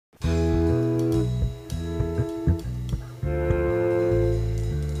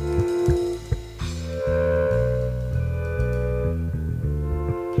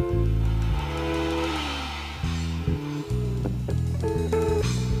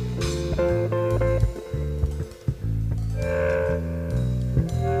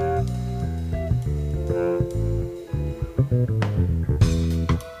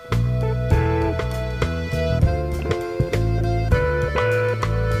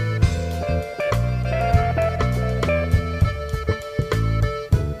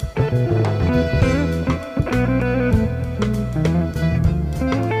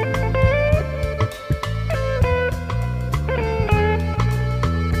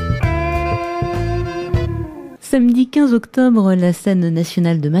Samedi 15 octobre, la scène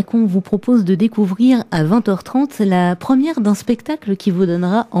nationale de Mâcon vous propose de découvrir à 20h30 la première d'un spectacle qui vous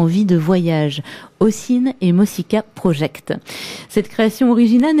donnera envie de voyage. Hocine Mossika Project. Cette création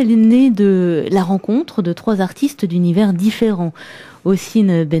originale, elle est née de la rencontre de trois artistes d'univers différents.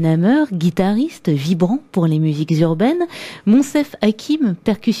 Hocine Benhammer, guitariste vibrant pour les musiques urbaines, Monsef Hakim,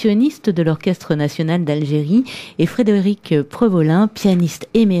 percussionniste de l'Orchestre national d'Algérie, et Frédéric Prevolin, pianiste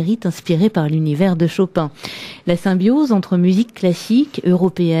émérite inspiré par l'univers de Chopin. La symbiose entre musique classique,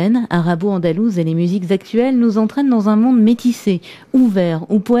 européenne, arabo-andalouse et les musiques actuelles nous entraîne dans un monde métissé, ouvert,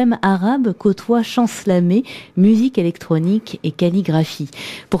 où poèmes arabes côtoient chants slamés, musique électronique et calligraphie.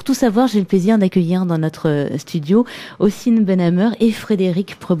 Pour tout savoir, j'ai le plaisir d'accueillir dans notre studio Hocine Benhammer et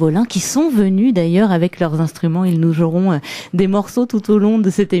Frédéric Prevolin, qui sont venus d'ailleurs avec leurs instruments. Ils nous joueront des morceaux tout au long de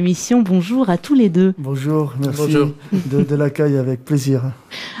cette émission. Bonjour à tous les deux. Bonjour, merci de l'accueil, avec plaisir.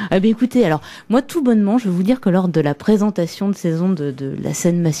 Ah ben écoutez, alors moi tout bonnement, je vais vous dire que lors de la présentation de saison de la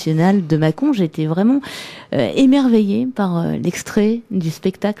scène nationale de Mâcon, j'ai été vraiment émerveillée par l'extrait du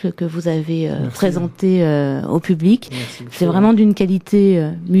spectacle que vous avez présenté au public. C'est vraiment d'une qualité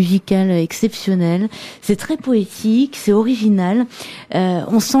musicale exceptionnelle. C'est très poétique, c'est original.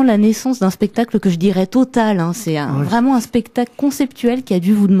 On sent la naissance d'un spectacle que je dirais total. Hein. C'est vraiment un spectacle conceptuel qui a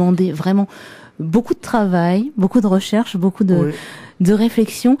dû vous demander vraiment beaucoup de travail, beaucoup de recherche, beaucoup de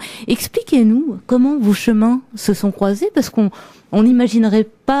réflexion. Expliquez-nous comment vos chemins se sont croisés, parce qu'on n'imaginerait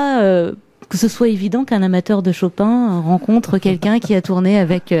pas que ce soit évident qu'un amateur de Chopin rencontre quelqu'un qui a tourné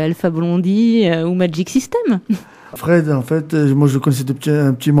avec Alpha Blondie ou Magic System. Fred, en fait, moi je le connaissais depuis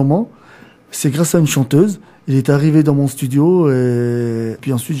un petit moment. C'est grâce à une chanteuse. Il est arrivé dans mon studio et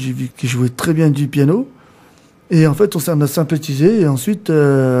puis ensuite j'ai vu qu'il jouait très bien du piano. Et en fait, on a synthétisé et ensuite,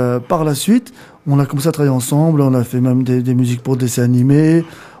 par la suite, on a commencé à travailler ensemble. On a fait même des musiques pour dessins animés.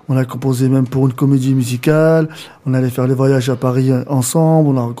 On a composé même pour une comédie musicale. On allait faire les voyages à Paris ensemble.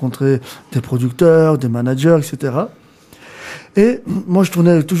 On a rencontré des producteurs, des managers, etc. Et moi, je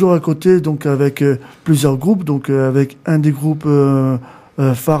tournais toujours à côté, donc avec plusieurs groupes. Donc avec un des groupes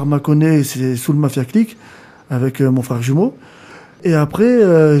phares mâconnais, c'est Soul Mafia Click, avec mon frère jumeau. Et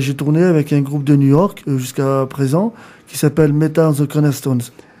après, j'ai tourné avec un groupe de New York jusqu'à présent qui s'appelle Meta and the Cornerstones.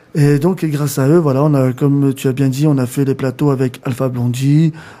 Et donc, grâce à eux, voilà, on a, comme tu as bien dit, on a fait des plateaux avec Alpha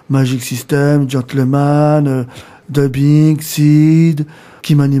Blondie, Magic System, Gentleman, Dubbing, Seed,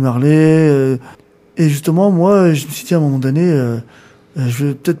 Kimani Marley. Et justement, moi, je me suis dit à un moment donné, je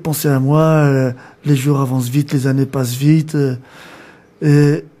vais peut-être penser à moi. Les jours avancent vite, les années passent vite.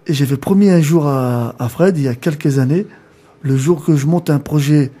 Et j'avais promis un jour à Fred, il y a quelques années, le jour que je monte un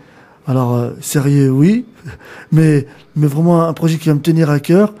projet, alors sérieux, oui, mais vraiment un projet qui va me tenir à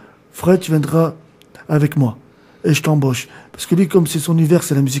cœur, Fred, tu viendras avec moi et je t'embauche. Parce que lui, comme c'est son univers,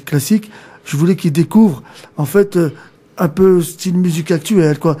 c'est la musique classique, je voulais qu'il découvre, en fait, un peu style musique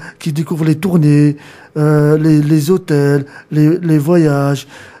actuelle, quoi, qu'il découvre les tournées, les hôtels, les voyages.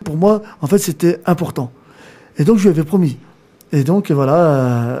 Pour moi, en fait, c'était important. Et donc, je lui avais promis. Et donc,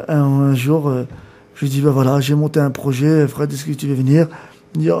 voilà, un jour, je lui dis, bah voilà, j'ai monté un projet, Fred, est-ce que tu veux venir?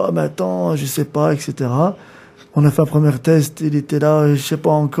 Il dit, oh, mais attends, je sais pas, etc. On a fait un premier test, il était là, je sais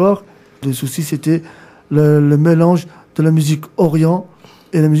pas encore. Le souci, c'était le mélange de la musique Orient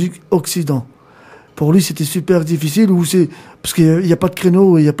et la musique Occident. Pour lui, c'était super difficile, parce qu'il n'y a pas de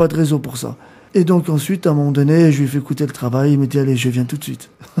créneau et il n'y a pas de réseau pour ça. Et donc ensuite, à un moment donné, je lui ai fait écouter le travail, il m'a dit, allez, je viens tout de suite.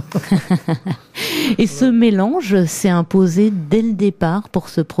 Et ce mélange s'est imposé dès le départ pour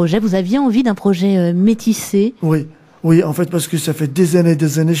ce projet. Vous aviez envie d'un projet métissé? Oui, en fait, parce que ça fait des années,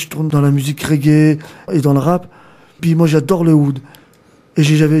 je tourne dans la musique reggae et dans le rap. Puis moi, j'adore le oud. Et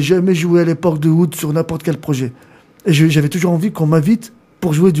j'avais jamais joué à l'époque de oud sur n'importe quel projet. Et j'avais toujours envie qu'on m'invite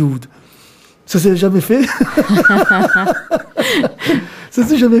pour jouer du oud. Ça s'est jamais fait. Ça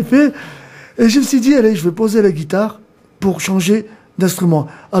s'est jamais fait. Et je me suis dit, allez, je vais poser la guitare pour changer d'instrument.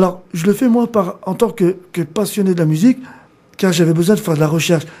 Alors, je le fais moi en tant que passionné de la musique, car j'avais besoin de faire de la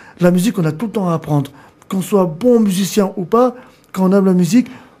recherche. La musique, on a tout le temps à apprendre. Qu'on soit bon musicien ou pas, quand on aime la musique,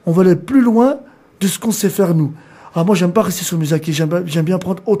 on va aller plus loin de ce qu'on sait faire nous. Alors moi, j'aime pas rester sur le musique, j'aime bien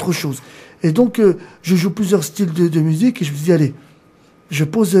apprendre autre chose. Et donc, je joue plusieurs styles de musique et je me dis, allez, je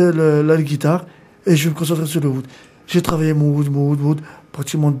pose la guitare et je vais me concentrer sur le oud. J'ai travaillé mon oud,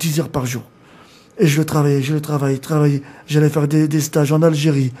 pratiquement 10 heures par jour. Et je le travaillais. J'allais faire des stages en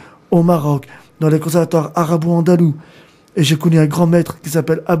Algérie, au Maroc, dans les conservatoires arabo-andalous. Et j'ai connu un grand maître qui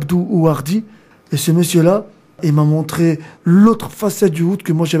s'appelle Abdou Ouardi. Et ce monsieur-là, il m'a montré l'autre facette du oud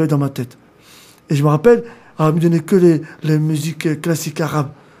que moi j'avais dans ma tête. Et je me rappelle, il me donnait que les musiques classiques arabes.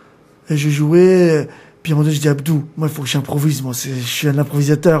 Et je jouais, puis à un moment donné, je dis Abdou, moi il faut que j'improvise, je suis un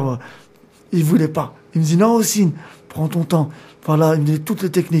improvisateur. Moi. Il voulait pas. Il me dit, non, Hocine, prends ton temps. Voilà, il me dit toutes les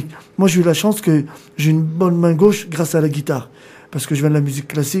techniques. Moi, j'ai eu la chance que j'ai une bonne main gauche grâce à la guitare. Parce que je viens de la musique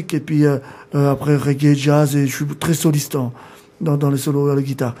classique et puis après reggae, jazz, et je suis très soliste dans les solos à la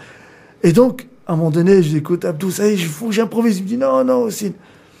guitare. Et donc, à un moment donné, je dis, écoute, Abdou, ça y est, il faut que j'improvise. Il me dit, non, non, Hocine.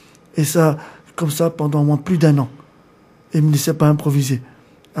 Et ça, comme ça, pendant au moins plus d'1 an. Et il me laissait pas improviser.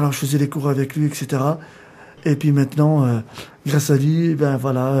 Alors, je faisais les cours avec lui, etc. Et puis maintenant, grâce à lui, ben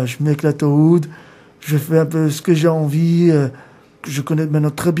voilà, je m'éclate au oud. Je fais un peu ce que j'ai envie. Je connais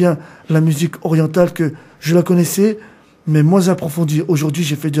maintenant très bien la musique orientale que je la connaissais, mais moins approfondie. Aujourd'hui,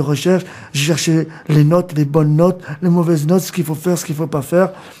 j'ai fait des recherches, j'ai cherché les notes, les bonnes notes, les mauvaises notes, ce qu'il faut faire, ce qu'il faut pas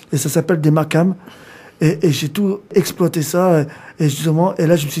faire. Et ça s'appelle des makams. Et j'ai tout exploité ça. Et justement, et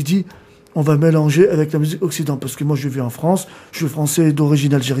là, je me suis dit, on va mélanger avec la musique occidentale. Parce que moi, je vis en France, je suis français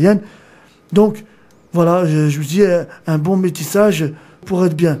d'origine algérienne. Donc, voilà, je me suis dit, un bon métissage pour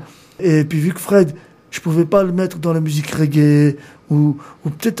être bien. Et puis, vu que Fred, je pouvais pas le mettre dans la musique reggae ou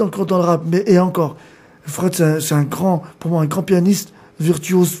peut-être encore dans le rap, mais et encore. Fred, c'est pour moi, un grand pianiste,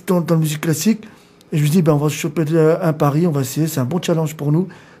 virtuose dans la musique classique. Et je me dis, ben, on va choper un pari, on va essayer. C'est un bon challenge pour nous.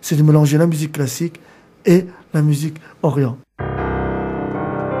 C'est de mélanger la musique classique et la musique orient.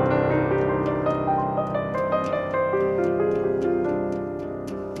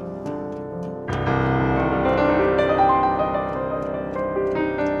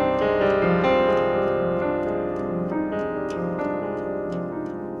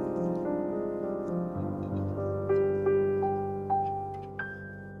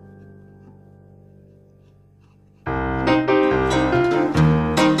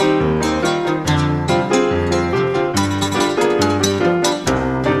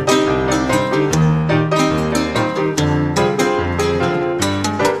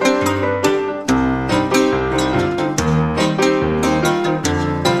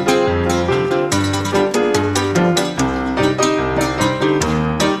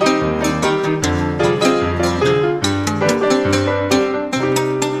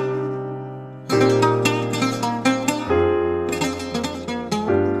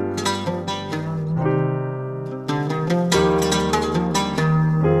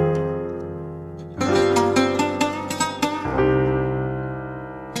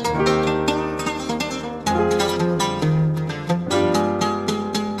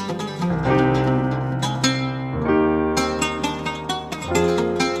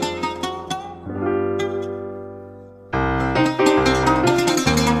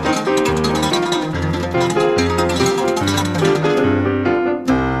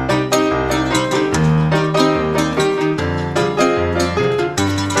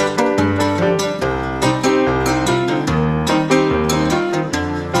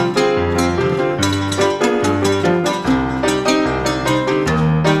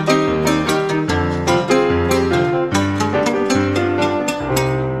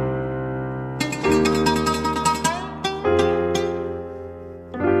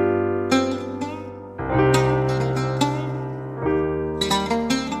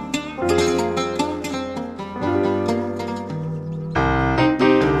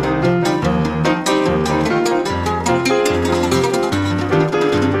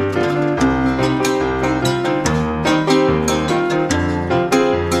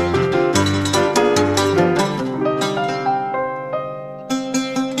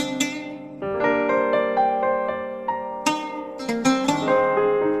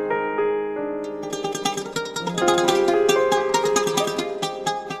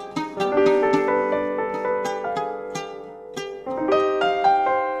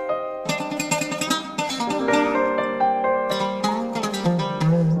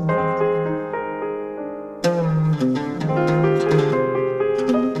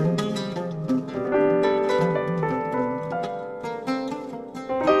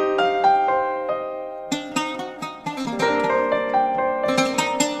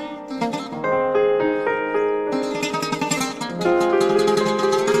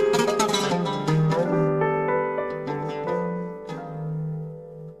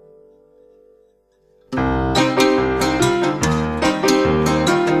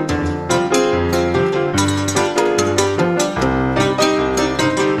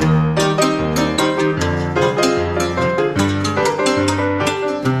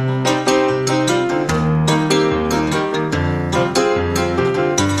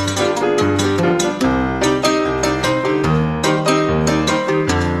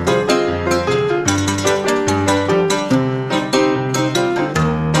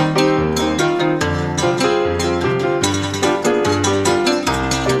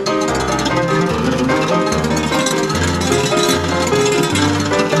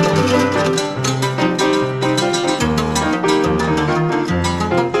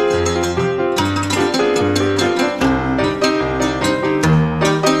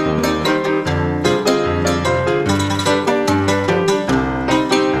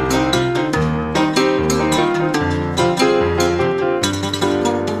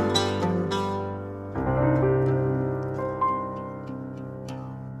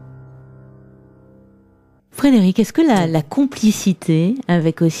 Frédéric, est-ce que la complicité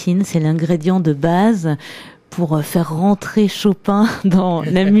avec Hocine, c'est l'ingrédient de base pour faire rentrer Chopin dans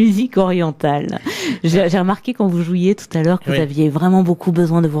la musique orientale? J'ai remarqué quand vous jouiez tout à l'heure que vous aviez vraiment beaucoup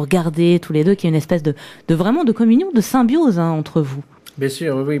besoin de vous regarder tous les deux, qu'il y a une espèce de vraiment de communion, de symbiose entre vous. Bien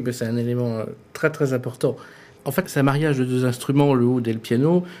sûr, oui, mais c'est un élément très très important. En fait, c'est un mariage de deux instruments, le oud et le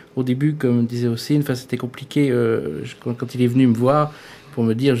piano. Au début, comme disait Hocine, c'était compliqué quand il est venu me voir pour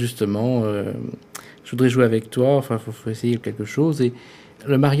me dire justement, je voudrais jouer avec toi, faut essayer quelque chose. Et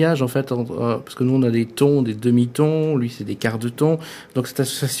le mariage, en fait, parce que nous on a des tons, des demi-tons, lui c'est des quarts de ton, donc cette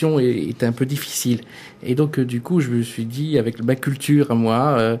association est un peu difficile. Et donc du coup, je me suis dit, avec ma culture à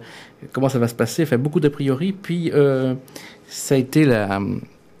moi, comment ça va se passer, beaucoup d'a priori. Puis ça a été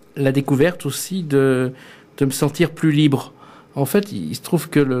la découverte aussi de me sentir plus libre. En fait, il se trouve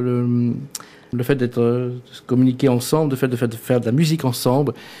que le fait de se communiquer ensemble, le fait de faire de la musique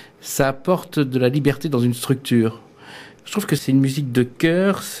ensemble, ça apporte de la liberté dans une structure. Je trouve que c'est une musique de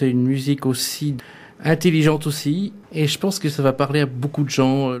cœur, c'est une musique aussi intelligente aussi, et je pense que ça va parler à beaucoup de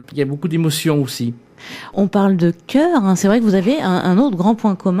gens. Il y a beaucoup d'émotions aussi. On parle de cœur, c'est vrai que vous avez un autre grand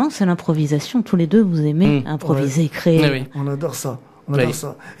point commun, c'est l'improvisation. Tous les deux, vous aimez improviser, créer. Oui. On adore ça. On adore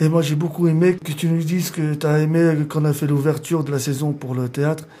ça. Et moi, j'ai beaucoup aimé que tu nous dises que tu as aimé qu'on a fait l'ouverture de la saison pour le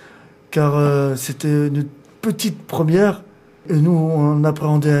théâtre, car c'était une petite première, et nous, on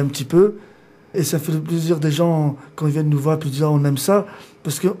appréhendait un petit peu. Et ça fait le plaisir des gens, quand ils viennent nous voir, puis ils disent, on aime ça,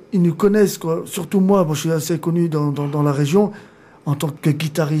 parce qu'ils nous connaissent, quoi. Surtout moi, je suis assez connu dans la région, en tant que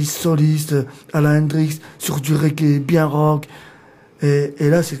guitariste, soliste, à la Hendrix, sur du reggae, bien rock. Et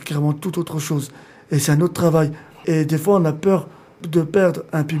là, c'est carrément tout autre chose. Et c'est un autre travail. Et des fois, on a peur de perdre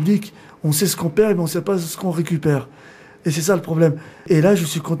un public. On sait ce qu'on perd, mais on ne sait pas ce qu'on récupère. Et c'est ça le problème. Et là, je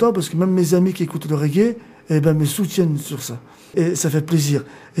suis content, parce que même mes amis qui écoutent le reggae, me soutiennent sur ça. Et ça fait plaisir.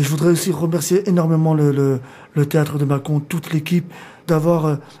 Et je voudrais aussi remercier énormément le Théâtre de Mâcon, toute l'équipe,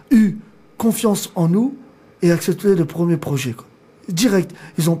 d'avoir eu confiance en nous et accepté le premier projet, quoi. Direct.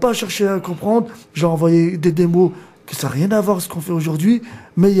 Ils n'ont pas cherché à comprendre. J'ai envoyé des démos que ça n'a rien à voir avec ce qu'on fait aujourd'hui,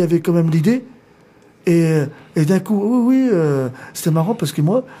 mais il y avait quand même l'idée. Et d'un coup, c'était marrant parce que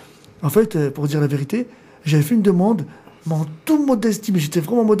moi, en fait, pour dire la vérité, j'avais fait une demande, mais en toute modestie, mais j'étais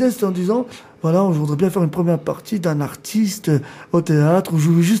vraiment modeste en disant, voilà, je voudrais bien faire une première partie d'un artiste au théâtre, où je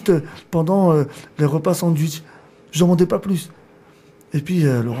jouais juste pendant les repas sandwich. Je ne demandais pas plus. Et puis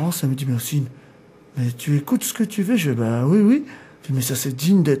Laurence, elle me dit, mais Hocine, mais tu écoutes ce que tu veux? Je dis, oui. Je dis, mais ça c'est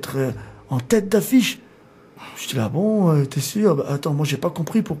digne d'être en tête d'affiche. Je dis, bon, t'es sûr? Attends, moi j'ai pas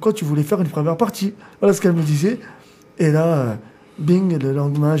compris pourquoi tu voulais faire une première partie. Voilà ce qu'elle me disait. Et là, bing, le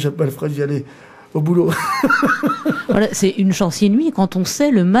lendemain, j'appelle Fred, j'y allais au boulot. Voilà, c'est une chance inouïe quand on sait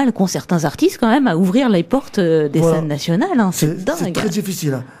le mal qu'ont certains artistes quand même à ouvrir les portes des scènes nationales. C'est dingue. C'est très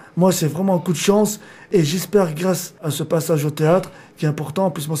difficile. Moi, c'est vraiment un coup de chance. Et j'espère, grâce à ce passage au théâtre, qui est important,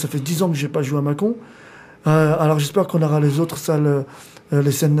 en plus moi, ça fait 10 ans que j'ai pas joué à Mâcon. Alors j'espère qu'on aura les autres salles,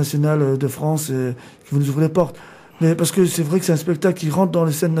 les scènes nationales de France, qui vont nous ouvrir les portes. Mais parce que c'est vrai que c'est un spectacle qui rentre dans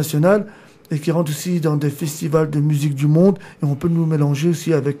les scènes nationales et qui rentre aussi dans des festivals de musique du monde, et on peut nous mélanger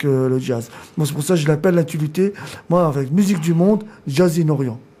aussi avec le jazz. Bon, c'est pour ça que je l'appelle l'intitulé, moi, avec musique du monde, jazz in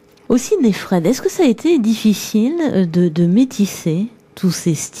Orient. Hocine et Fred, est-ce que ça a été difficile de métisser tous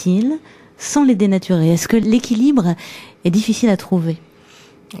ces styles sans les dénaturer? Est-ce que l'équilibre est difficile à trouver?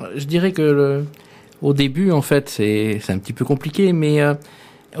 Je dirais que au début, en fait, c'est un petit peu compliqué, mais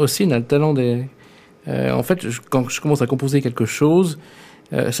Hocine a le talent en fait, quand je commence à composer quelque chose,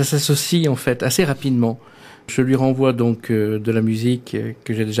 ça s'associe en fait assez rapidement. Je lui renvoie donc de la musique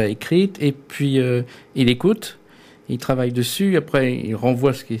que j'ai déjà écrite, et puis il écoute, il travaille dessus, après il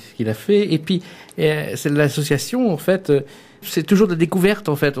renvoie ce qu'il a fait, et puis c'est l'association en fait, c'est toujours de la découverte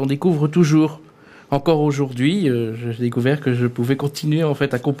en fait, on découvre toujours. Encore aujourd'hui, j'ai découvert que je pouvais continuer en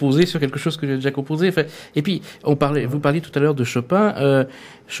fait à composer sur quelque chose que j'ai déjà composé. Enfin, et puis vous parliez tout à l'heure de Chopin.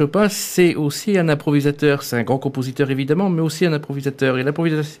 Chopin, c'est aussi un improvisateur. C'est un grand compositeur évidemment, mais aussi un improvisateur. Et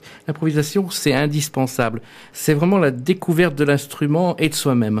l'improvisation, c'est indispensable. C'est vraiment la découverte de l'instrument et de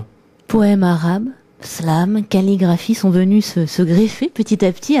soi-même. Poème arabe, slam, calligraphie sont venus se greffer petit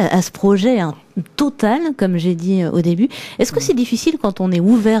à petit à ce projet total, comme j'ai dit au début. Est-ce que c'est difficile quand on est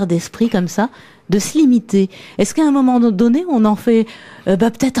ouvert d'esprit comme ça, de se limiter? Est-ce qu'à un moment donné, on en fait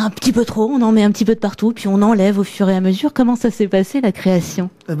peut-être un petit peu trop, on en met un petit peu de partout, puis on enlève au fur et à mesure? Comment ça s'est passé, la création?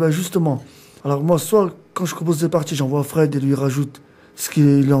 Justement. Alors moi, soit quand je compose des parties, j'envoie à Fred et lui rajoute ce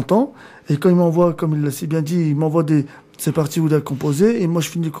qu'il entend. Et quand il m'envoie, comme il l'a si bien dit, il m'envoie ces parties où il a composé, et moi je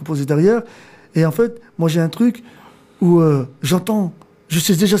finis de composer derrière. Et en fait, moi j'ai un truc où j'entends, je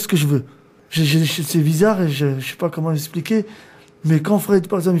sais déjà ce que je veux. C'est bizarre et je sais pas comment expliquer. Mais quand Fred,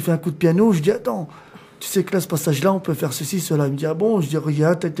 par exemple, il fait un coup de piano, je dis attends, tu sais que là, ce passage-là, on peut faire ceci, cela. Il me dit, ah bon? Je dis,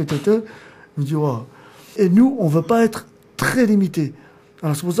 regarde, Il me dit, waouh. Et nous, on veut pas être très limité.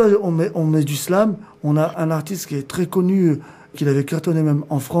 Alors, c'est pour ça qu'on met du slam. On a un artiste qui est très connu, qu'il avait cartonné même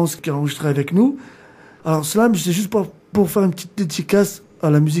en France, qui a enregistré avec nous. Alors, slam, c'est juste pour faire une petite dédicace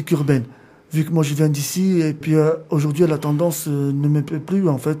à la musique urbaine. Vu que moi, je viens d'ici, et puis aujourd'hui, la tendance ne me plaît plus,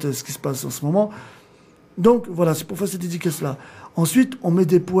 en fait, ce qui se passe en ce moment. Donc, voilà, c'est pour faire cette dédicace-là. Ensuite, on met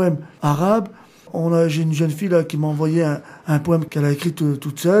des poèmes arabes. J'ai une jeune fille là, qui m'a envoyé un poème qu'elle a écrit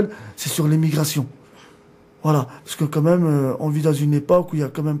toute seule. C'est sur l'immigration. Voilà, parce que quand même, on vit dans une époque où il y a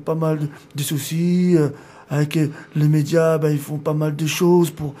quand même pas mal de soucis. Avec les médias, ils font pas mal de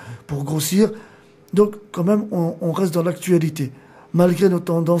choses pour grossir. Donc, quand même, on reste dans l'actualité. Malgré nos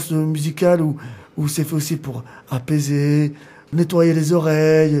tendances musicales où c'est fait aussi pour apaiser, nettoyer les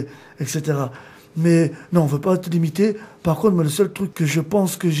oreilles, etc. Mais non, on veut pas être limité. Par contre, moi, le seul truc que je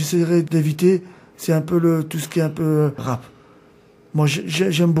pense que j'essaierai d'éviter, c'est un peu tout ce qui est un peu rap. Moi,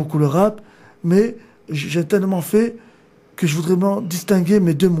 j'aime beaucoup le rap, mais j'ai tellement fait que je voudrais vraiment distinguer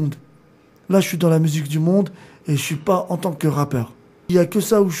mes deux mondes. Là, je suis dans la musique du monde et je suis pas en tant que rappeur. Il y a que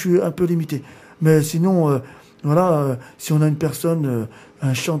ça où je suis un peu limité. Mais sinon, voilà, si on a une personne,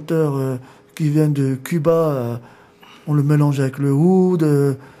 un chanteur qui vient de Cuba, on le mélange avec le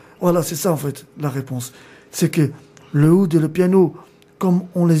oud. Voilà, c'est ça en fait la réponse. C'est que le oud et le piano, comme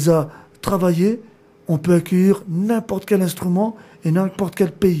on les a travaillés, on peut accueillir n'importe quel instrument et n'importe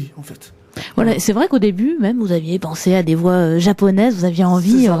quel pays en fait. Voilà, c'est vrai qu'au début, même, vous aviez pensé à des voix japonaises, vous aviez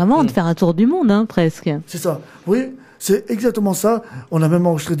envie vraiment de faire un tour du monde, hein, presque. C'est ça, oui, c'est exactement ça. On a même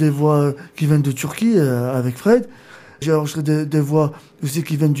enregistré des voix qui viennent de Turquie avec Fred. J'ai enregistré des voix aussi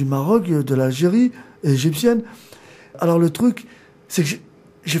qui viennent du Maroc, de l'Algérie, égyptienne. Alors le truc, c'est que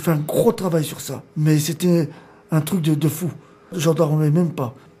j'ai fait un gros travail sur ça, mais c'était un truc de fou. J'en dormais même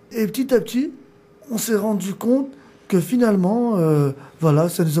pas. Et petit à petit, on s'est rendu compte que finalement, voilà,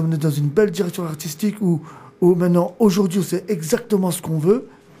 ça nous a mené dans une belle direction artistique où maintenant, aujourd'hui, c'est exactement ce qu'on veut.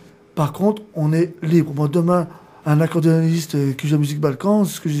 Par contre, on est libre. Moi, demain, un accordéoniste qui joue la musique balkan,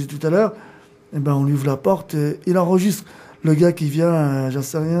 ce que j'ai dit tout à l'heure, on lui ouvre la porte et il enregistre. Le gars qui vient, j'en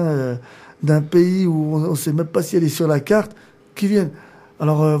sais rien, d'un pays où on ne sait même pas si elle est sur la carte, qui vienne.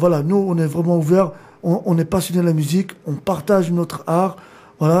 Alors voilà, nous, on est vraiment ouverts, on est passionnés de la musique, on partage notre art.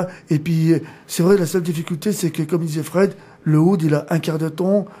 Voilà. Et puis, c'est vrai, la seule difficulté, c'est que, comme disait Fred, le oud, il a un quart de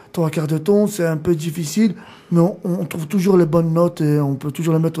ton, 3/4 de ton, c'est un peu difficile, mais on trouve toujours les bonnes notes et on peut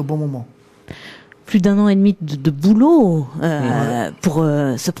toujours les mettre au bon moment. Plus d'1 an et demi de boulot pour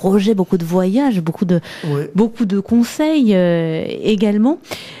ce projet, beaucoup de voyages, beaucoup de conseils également.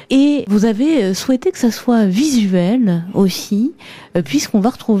 Et vous avez souhaité que ça soit visuel aussi, puisqu'on va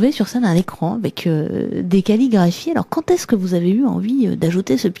retrouver sur scène un écran avec des calligraphies. Alors quand est-ce que vous avez eu envie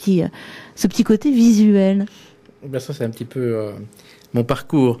d'ajouter ce petit côté visuel? Ça c'est un petit peu mon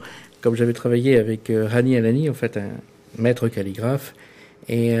parcours. Comme j'avais travaillé avec Rani Alani, en fait un maître calligraphe,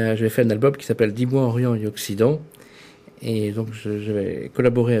 et j'avais fait un album qui s'appelle 10 mois Orient et Occident. Et donc j'avais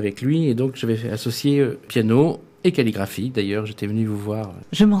collaboré avec lui et donc j'avais associé piano et calligraphie. D'ailleurs, j'étais venu vous voir.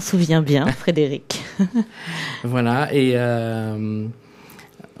 Je m'en souviens bien, Frédéric. Voilà, et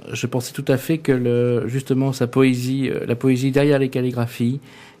je pensais tout à fait que justement sa poésie, la poésie derrière les calligraphies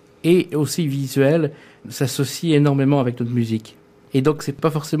et aussi visuelle, s'associe énormément avec notre musique. Et donc c'est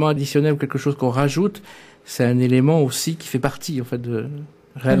pas forcément additionnel ou quelque chose qu'on rajoute, c'est un élément aussi qui fait partie en fait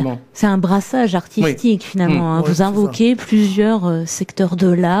réellement. Voilà. C'est un brassage artistique finalement. Hein. Vous invoquez plusieurs secteurs de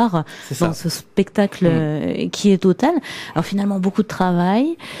l'art dans ce spectacle qui est total. Alors finalement beaucoup de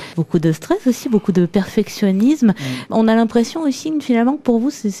travail, beaucoup de stress aussi, beaucoup de perfectionnisme. On a l'impression aussi finalement que pour vous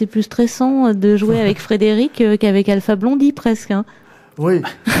c'est plus stressant de jouer avec Frédéric qu'avec Alpha Blondy presque. Hein. Oui,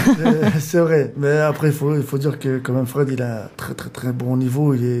 c'est vrai. Mais après, il faut dire que quand même Fred, il a un très très très bon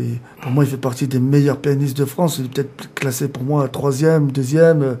niveau. Pour moi, il fait partie des meilleurs pianistes de France. Il est peut-être classé pour moi 3e,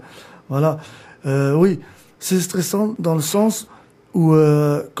 2e. Voilà. Oui, c'est stressant dans le sens où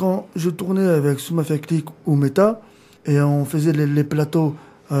quand je tournais avec Souma Feklik ou Meta, et on faisait les plateaux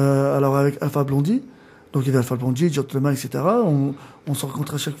alors avec Alpha Blondy, donc il y avait Alpha Blondy, Gentleman, etc. On se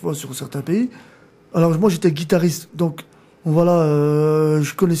rencontrait à chaque fois sur certains pays. Alors moi, j'étais guitariste, donc voilà,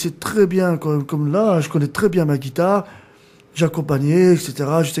 je connaissais très bien, comme là, je connais très bien ma guitare, j'accompagnais, etc.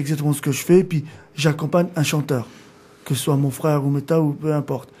 Je sais exactement ce que je fais, puis j'accompagne un chanteur, que ce soit mon frère ou Meta ou peu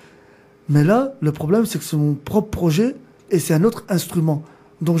importe. Mais là, le problème, c'est que c'est mon propre projet et c'est un autre instrument.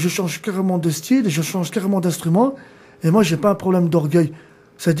 Donc je change carrément de style, je change carrément d'instrument, et moi, j'ai pas un problème d'orgueil.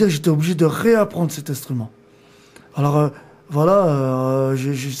 C'est-à-dire que j'étais obligé de réapprendre cet instrument. Alors, voilà,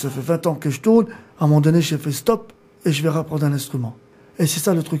 ça fait 20 ans que je tourne, à un moment donné, j'ai fait stop, et je vais reprendre un instrument. Et c'est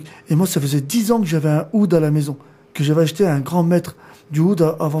ça le truc. Et moi, ça faisait 10 ans que j'avais un oud à la maison, que j'avais acheté à un grand maître du oud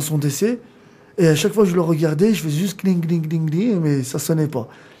avant son décès. Et à chaque fois que je le regardais, je faisais juste cling, cling, cling, cling, mais ça sonnait pas.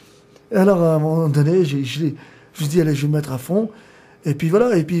 Et alors, à un moment donné, je me suis dit, allez, je vais me mettre à fond. Et puis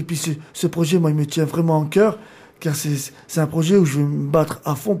voilà, et puis ce projet, moi, il me tient vraiment en cœur, car c'est un projet où je vais me battre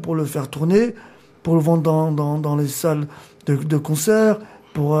à fond pour le faire tourner, pour le vendre dans les salles de concert,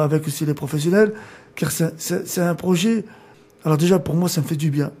 avec aussi les professionnels, car c'est un projet. Alors déjà, pour moi, ça me fait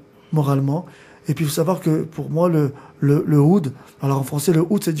du bien, moralement. Et puis, il faut savoir que pour moi, le oud, alors en français, le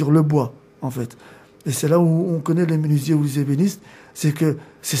oud, c'est dire le bois, en fait. Et c'est là où on connaît les menuisiers ou les ébénistes, c'est que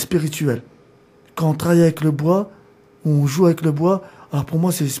c'est spirituel. Quand on travaille avec le bois, on joue avec le bois, alors pour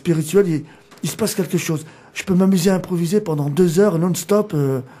moi, c'est spirituel, il se passe quelque chose. Je peux m'amuser à improviser pendant 2 heures non-stop,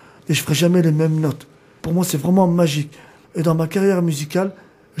 et je ferai jamais les mêmes notes. Pour moi, c'est vraiment magique. Et dans ma carrière musicale,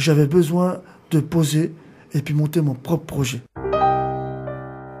 j'avais besoin de poser et puis monter mon propre projet.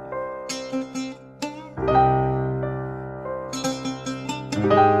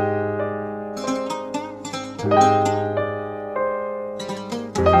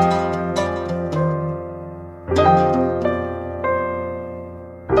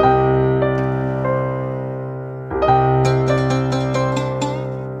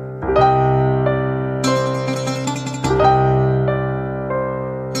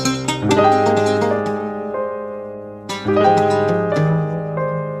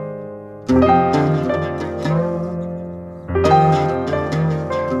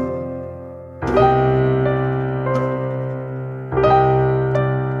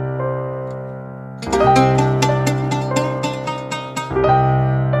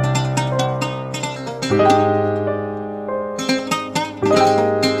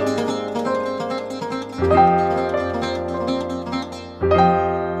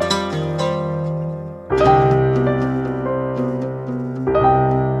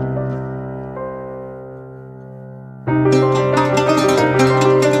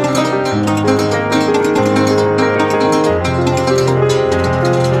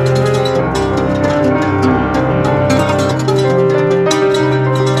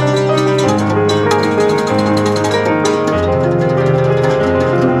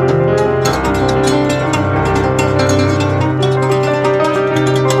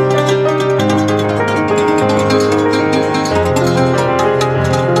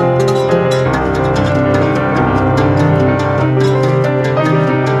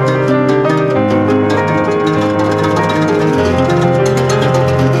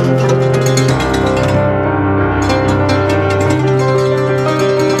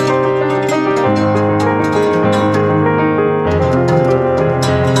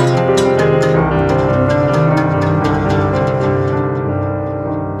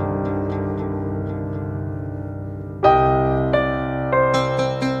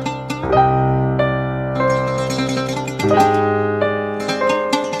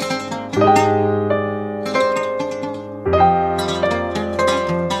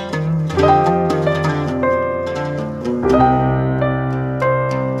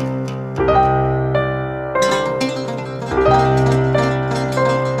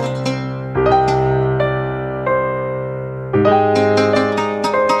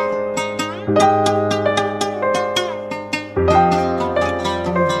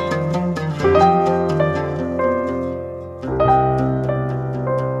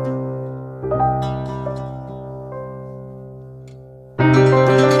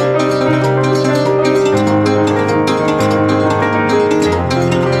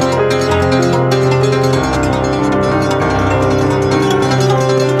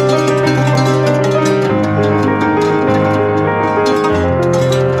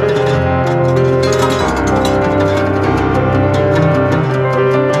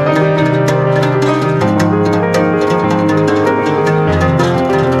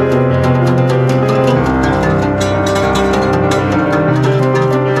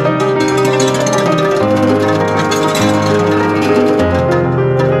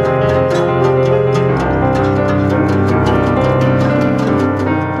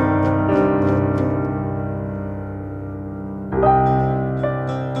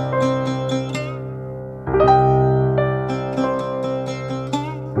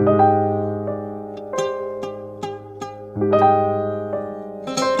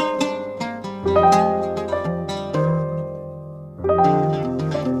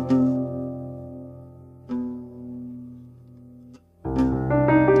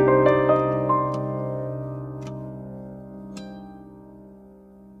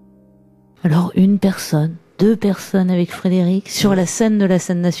 Alors, une personne 2 personnes avec Frédéric. Sur la scène de la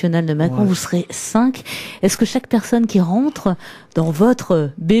scène nationale de Mâcon, vous serez 5. Est-ce que chaque personne qui rentre dans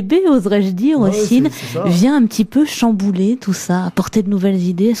votre bébé, oserais-je dire, Hocine, vient un petit peu chambouler tout ça, apporter de nouvelles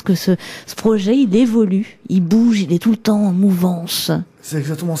idées? Est-ce que ce projet, il évolue, il bouge, il est tout le temps en mouvance? C'est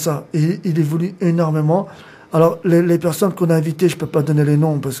exactement ça. Il évolue énormément. Alors, les personnes qu'on a invitées, je peux pas donner les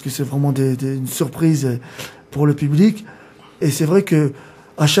noms parce que c'est vraiment une surprise pour le public. Et c'est vrai que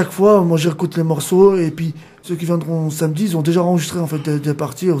à chaque fois, moi, j'écoute les morceaux et puis ceux qui viendront samedi, ils ont déjà enregistré en fait des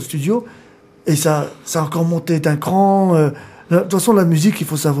parties au studio et ça a encore monté d'un cran. De toute façon, la musique, il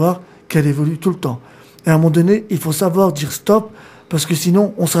faut savoir qu'elle évolue tout le temps. Et à un moment donné, il faut savoir dire stop parce que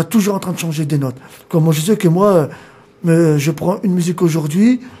sinon, on sera toujours en train de changer des notes. Comme moi, je sais que moi, je prends une musique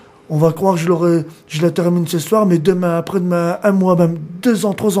aujourd'hui. On va croire que je la termine ce soir, mais demain, après-demain, 1 mois, même 2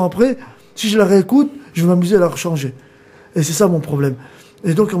 ans, 3 ans après, si je la réécoute, je vais m'amuser à la rechanger. Et c'est ça mon problème.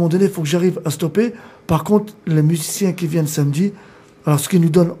 Et donc, à un moment donné, il faut que j'arrive à stopper. Par contre, les musiciens qui viennent samedi, alors ce qu'ils nous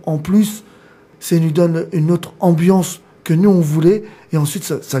donnent en plus, c'est qu'ils nous donnent une autre ambiance que nous, on voulait. Et ensuite,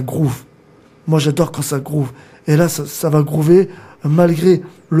 ça groove. Moi, j'adore quand ça groove. Et là, ça va groover malgré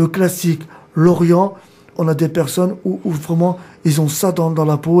le classique, l'Orient. On a des personnes où vraiment ils ont ça dans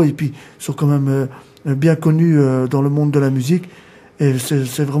la peau et puis ils sont quand même bien connus dans le monde de la musique et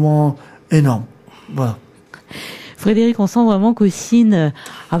c'est vraiment énorme. Voilà. Frédéric, on sent vraiment qu'Hocine,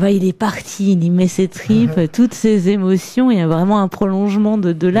 il est parti, il y met ses tripes, toutes ses émotions, il y a vraiment un prolongement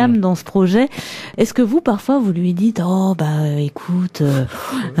de l'âme dans ce projet. Est-ce que vous, parfois, vous lui dites, écoute,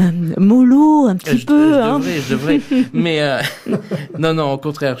 mollo un petit peu, je devrais. Mais, non, au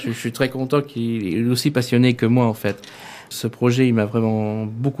contraire, je suis très content qu'il est aussi passionné que moi, en fait. Ce projet, il m'a vraiment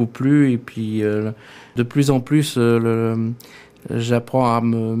beaucoup plu, et puis, de plus en plus, j'apprends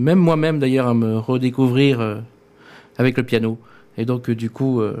même moi-même d'ailleurs, à me redécouvrir, avec le piano. Et donc, du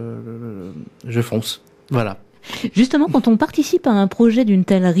coup, je fonce. Voilà. Justement, quand on participe à un projet d'une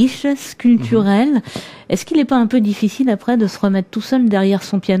telle richesse culturelle, est-ce qu'il n'est pas un peu difficile après de se remettre tout seul derrière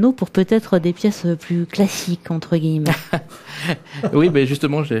son piano pour peut-être des pièces plus classiques, entre guillemets? Oui, ben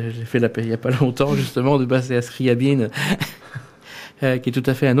justement, j'ai fait il n'y a pas longtemps, justement, de passer à Scriabine, qui est tout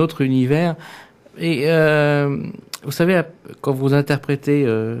à fait un autre univers. Et vous savez, quand vous interprétez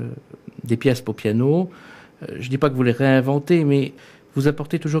des pièces pour piano, je dis pas que vous les réinventez, mais vous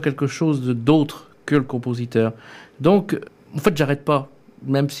apportez toujours quelque chose d'autre que le compositeur. Donc, en fait, j'arrête pas.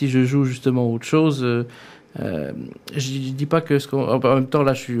 Même si je joue justement autre chose, je dis pas que en même temps,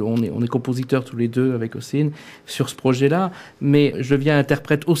 là, on est compositeurs tous les deux avec Hocine sur ce projet-là, mais je deviens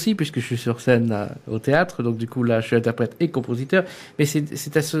interprète aussi puisque je suis sur scène là, au théâtre. Donc, du coup, là, je suis interprète et compositeur. Mais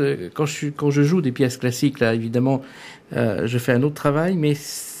quand je joue des pièces classiques, là, évidemment, je fais un autre travail, mais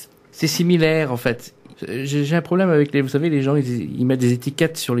c'est similaire, en fait. J'ai un problème avec vous savez, les gens, ils mettent des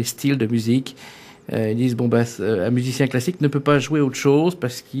étiquettes sur les styles de musique. Ils disent, un musicien classique ne peut pas jouer autre chose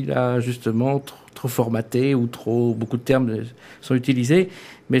parce qu'il a justement trop formaté ou beaucoup de termes sont utilisés.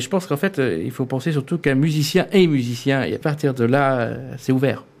 Mais je pense qu'en fait, il faut penser surtout qu'un musicien est musicien. Et à partir de là, c'est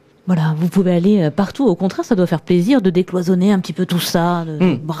ouvert. Voilà, vous pouvez aller partout. Au contraire, ça doit faire plaisir de décloisonner un petit peu tout ça,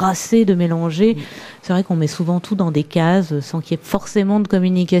 de brasser, de mélanger. C'est vrai qu'on met souvent tout dans des cases sans qu'il y ait forcément de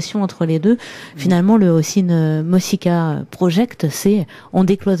communication entre les deux. Finalement, le Hocine Mossika Project, c'est on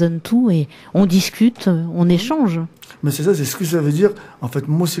décloisonne tout et on discute, on échange. Mais c'est ça, c'est ce que ça veut dire. En fait,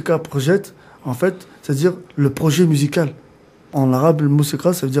 Mossika Project, en fait, c'est-à-dire le projet musical. En arabe, le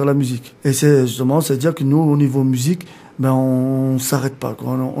Mossika, ça veut dire la musique. Et c'est justement, c'est-à-dire que nous, au niveau musique, on s'arrête pas.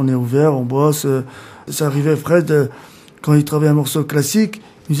 On est ouvert, on bosse. Ça arrivait, Fred, quand il travaillait un morceau classique,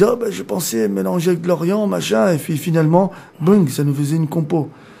 il disait, je pensais mélanger avec de l'Orient, machin, et puis finalement, bing, ça nous faisait une compo.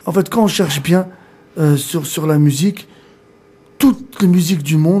 En fait, quand on cherche bien sur la musique, toutes les musiques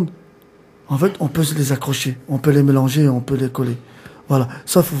du monde, en fait, on peut se les accrocher, on peut les mélanger, on peut les coller. Voilà.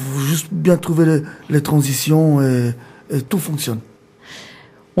 Ça, faut juste bien trouver les transitions et tout fonctionne.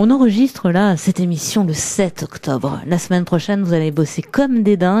 On enregistre là cette émission le 7 octobre. La semaine prochaine, vous allez bosser comme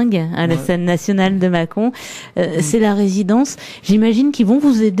des dingues à la scène nationale de Mâcon. C'est la résidence. J'imagine qu'ils vont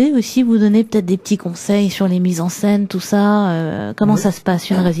vous aider aussi, vous donner peut-être des petits conseils sur les mises en scène, tout ça. Comment ça se passe,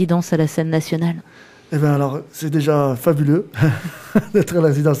 une résidence à la scène nationale? Eh bien alors, c'est déjà fabuleux d'être à la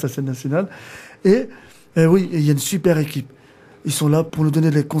résidence à la scène nationale. Et oui, il y a une super équipe. Ils sont là pour nous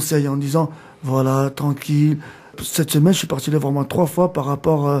donner des conseils en disant, voilà, tranquille. Cette semaine, je suis parti les voir moins 3 fois par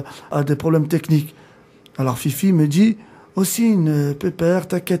rapport à des problèmes techniques. Alors Fifi me dit, Hocine, pépère,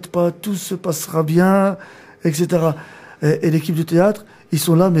 t'inquiète pas, tout se passera bien, etc. Et l'équipe du théâtre, ils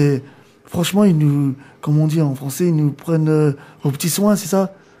sont là, mais franchement, ils nous, comme on dit en français, ils nous prennent aux petits soins, c'est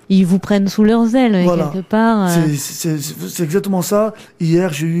ça? Ils vous prennent sous leurs ailes, voilà. quelque part. C'est exactement ça.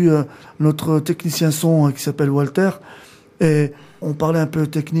 Hier, j'ai eu notre technicien son qui s'appelle Walter, et on parlait un peu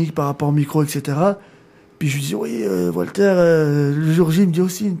technique par rapport au micro, etc. Puis je lui dis, oui, Walter, le jour J, il me dit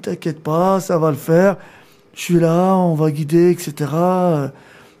aussi, ne t'inquiète pas, ça va le faire. Je suis là, on va guider, etc.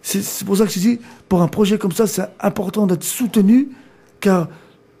 C'est pour ça que je dis, pour un projet comme ça, c'est important d'être soutenu, car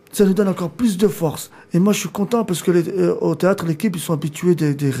ça nous donne encore plus de force. Et moi, je suis content parce que au théâtre, l'équipe, ils sont habitués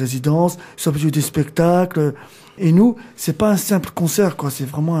des résidences, ils sont habitués des spectacles. Et nous, c'est pas un simple concert, quoi. C'est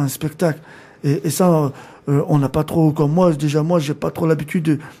vraiment un spectacle. Et ça, on n'a pas trop, comme moi, déjà, moi, j'ai pas trop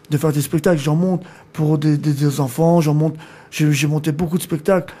l'habitude de faire des spectacles. J'en monte pour des enfants, j'ai monté beaucoup de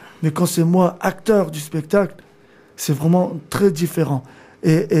spectacles. Mais quand c'est moi, acteur du spectacle, c'est vraiment très différent.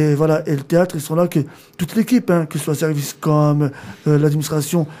 Et voilà. Et le théâtre, ils sont là, toute l'équipe, hein, que ce soit service com,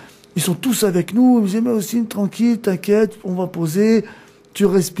 l'administration, ils sont tous avec nous. Ils me disent, mais aussi, tranquille, t'inquiète, on va poser, tu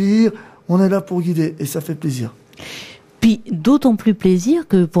respires, on est là pour guider. Et ça fait plaisir. Puis d'autant plus plaisir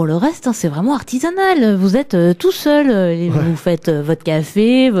que pour le reste, hein, c'est vraiment artisanal. Vous êtes tout seul, vous faites votre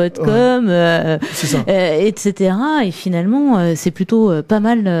café, votre com, etc. Et finalement, c'est plutôt pas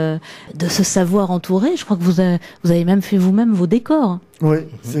mal de se savoir entouré. Je crois que vous avez même fait vous-même vos décors. Oui,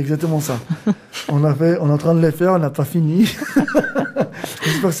 c'est exactement ça. On est en train de les faire, on n'a pas fini.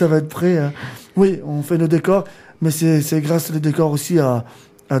 J'espère que ça va être prêt. Hein. Oui, on fait nos décors, mais c'est grâce aux décors aussi à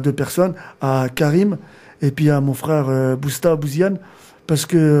deux personnes, à Karim et puis à mon frère Bouziane, parce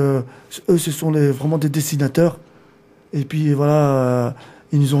que eux, ce sont vraiment des dessinateurs. Et puis voilà,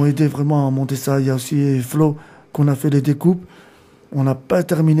 ils nous ont aidés vraiment à monter ça. Il y a aussi Flo, qu'on a fait les découpes. On n'a pas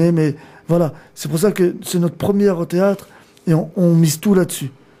terminé, mais voilà. C'est pour ça que c'est notre première au théâtre, et on mise tout là-dessus.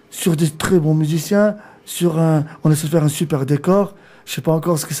 Sur des très bons musiciens, on essaie de faire un super décor. Je sais pas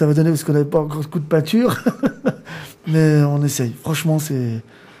encore ce que ça va donner, parce qu'on n'avait pas encore de coup de peinture. Mais on essaye. Franchement, c'est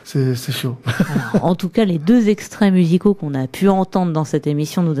chaud. Alors, en tout cas, les deux extraits musicaux qu'on a pu entendre dans cette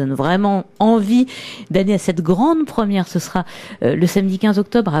émission nous donnent vraiment envie d'aller à cette grande première. Ce sera le samedi 15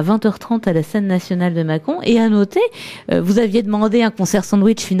 octobre à 20h30 à la scène nationale de Mâcon. Et à noter, vous aviez demandé un concert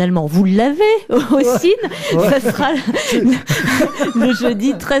sandwich, finalement, vous l'avez au Cine. Ça sera le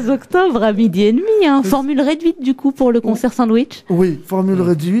jeudi 13 octobre à 12h30. Hein. Formule réduite, du coup, pour le concert sandwich. Oui, formule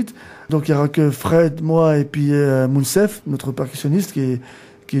réduite. Donc, il n'y aura que Fred, moi et puis Mounsef, notre percussionniste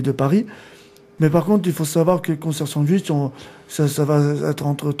qui est de Paris. Mais par contre, il faut savoir que le concert sandwich, ça va être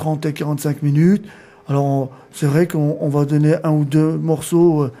entre 30 et 45 minutes. Alors, c'est vrai qu'on va donner un ou deux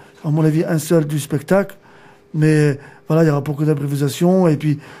morceaux, à mon avis, un seul du spectacle. Mais voilà, il y aura beaucoup d'improvisation et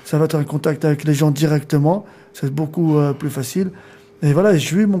puis ça va être en contact avec les gens directement. C'est beaucoup plus facile. Et voilà,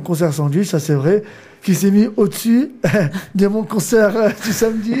 j'ai eu mon concert sandwich, ça c'est vrai, qui s'est mis au-dessus de mon concert du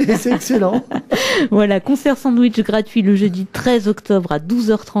samedi, et c'est excellent. Voilà, concert sandwich gratuit le jeudi 13 octobre à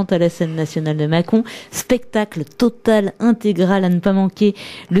 12h30 à la scène nationale de Mâcon. Spectacle total, intégral à ne pas manquer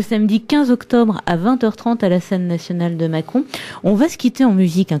le samedi 15 octobre à 20h30 à la scène nationale de Mâcon. On va se quitter en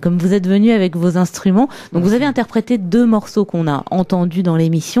musique, hein, comme vous êtes venus avec vos instruments. Donc vous avez interprété 2 morceaux qu'on a entendus dans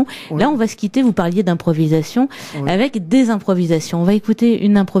l'émission. Oui. Là, on va se quitter, vous parliez d'improvisation, avec des improvisations. On va écouter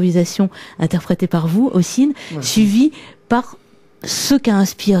une improvisation interprétée par vous, Hocine, suivie par ce qu'a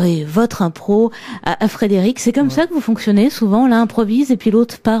inspiré votre impro à Frédéric. C'est comme ça que vous fonctionnez souvent, l'un improvise et puis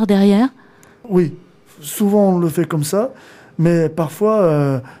l'autre part derrière? Oui, souvent on le fait comme ça, mais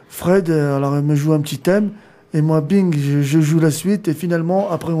parfois Fred alors, me joue un petit thème et moi bing, je joue la suite et finalement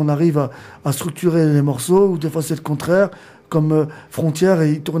après on arrive à structurer les morceaux, ou des fois c'est le contraire, comme Frontière,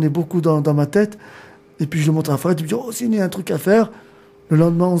 et il tournait beaucoup dans ma tête, et puis je le montre à Fred, il me dit « Oh, il y a un truc à faire ». Le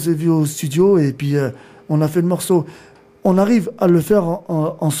lendemain, on s'est vu au studio et puis on a fait le morceau. On arrive à le faire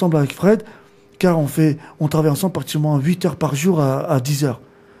ensemble avec Fred, car on travaille ensemble pratiquement 8 heures par jour à 10 heures.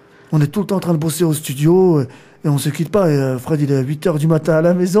 On est tout le temps en train de bosser au studio et on ne se quitte pas. Et Fred, il est à 8 heures du matin à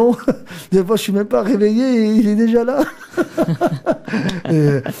la maison. Des fois, je ne suis même pas réveillé et il est déjà là.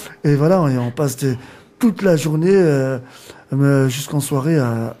 et voilà, on passe toute la journée jusqu'en soirée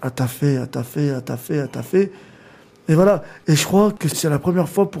à taffer. Et voilà, et je crois que c'est la première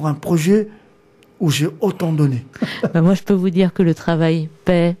fois pour un projet où j'ai autant donné. Moi, je peux vous dire que le travail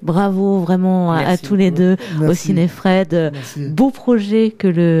paie. Bravo vraiment à tous les deux, Hocine et Fred. Merci. Beau projet que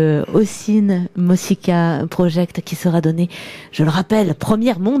le Hocine Mossika Project, qui sera donné, je le rappelle,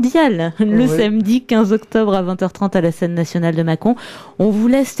 première mondiale, le samedi 15 octobre à 20h30 à la scène nationale de Mâcon. On vous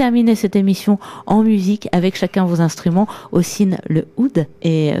laisse terminer cette émission en musique avec chacun vos instruments. Hocine le oud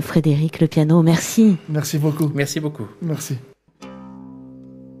et Frédéric le piano. Merci. Merci beaucoup. Merci beaucoup. Merci.